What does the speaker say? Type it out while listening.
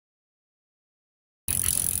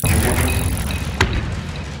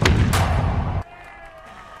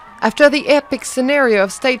After the epic scenario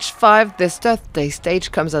of Stage 5, this Thursday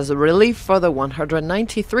stage comes as a relief for the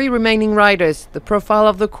 193 remaining riders. The profile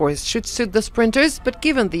of the course should suit the sprinters, but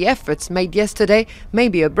given the efforts made yesterday,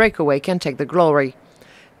 maybe a breakaway can take the glory.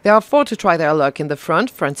 There are 4 to try their luck in the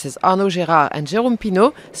front: France's Arnaud Gérard and Jérôme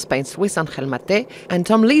Pinault, Spain's Swiss Angel Mate, and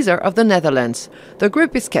Tom Leezer of the Netherlands. The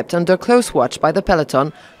group is kept under close watch by the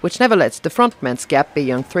peloton, which never lets the frontman's gap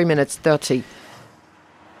beyond 3 minutes 30.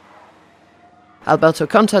 Alberto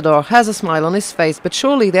Contador has a smile on his face, but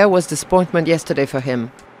surely there was disappointment yesterday for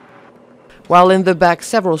him. While in the back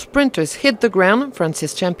several sprinters hit the ground,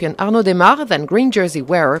 France's champion Arnaud Démare, then green jersey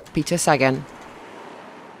wearer Peter Sagan.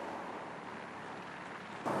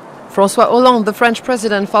 François Hollande, the French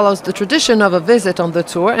president, follows the tradition of a visit on the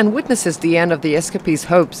Tour and witnesses the end of the escapees'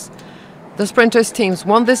 hopes. The sprinters' teams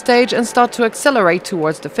won this stage and start to accelerate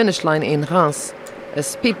towards the finish line in Reims. A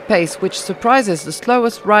speed pace which surprises the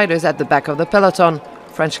slowest riders at the back of the peloton.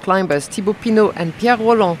 French climbers Thibaut Pinot and Pierre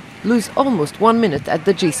Rolland lose almost 1 minute at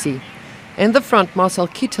the GC. In the front, Marcel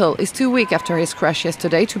Kittel is too weak after his crash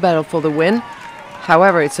yesterday to battle for the win.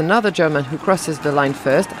 However, it's another German who crosses the line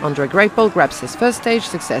first. Andre Greipel grabs his first stage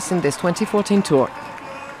success in this 2014 Tour.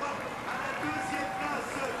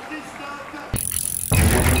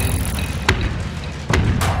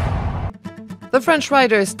 The French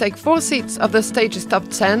riders take 4 seats of the stage's top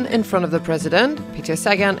 10 in front of the president. Peter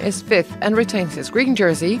Sagan is 5th and retains his green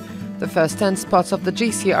jersey. The first 10 spots of the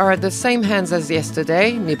GC are at the same hands as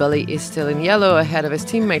yesterday. Nibali is still in yellow ahead of his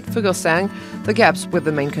teammate Fuglsang. The gaps with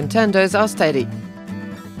the main contenders are steady.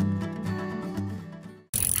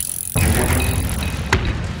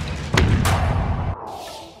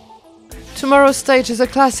 Tomorrow's stage is a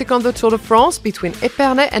classic on the Tour de France. Between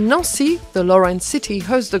Épernay and Nancy, the Lorraine city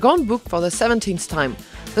hosts the Grand Boucle for the 17th time.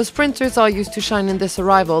 The sprinters are used to shine in this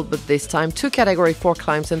arrival, but this time 2 Category 4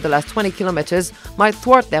 climbs in the last 20 kilometers might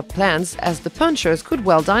thwart their plans, as the punchers could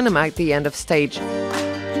well dynamite the end of stage.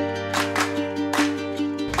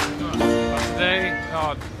 Today,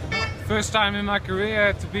 first time in my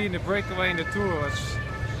career to be in the breakaway in the Tour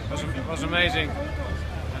was amazing.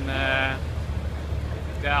 And,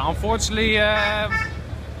 yeah, unfortunately,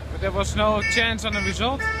 there was no chance on the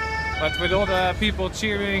result, but with all the people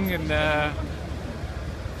cheering and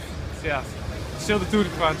yeah, still the Tour de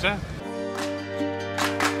France, eh?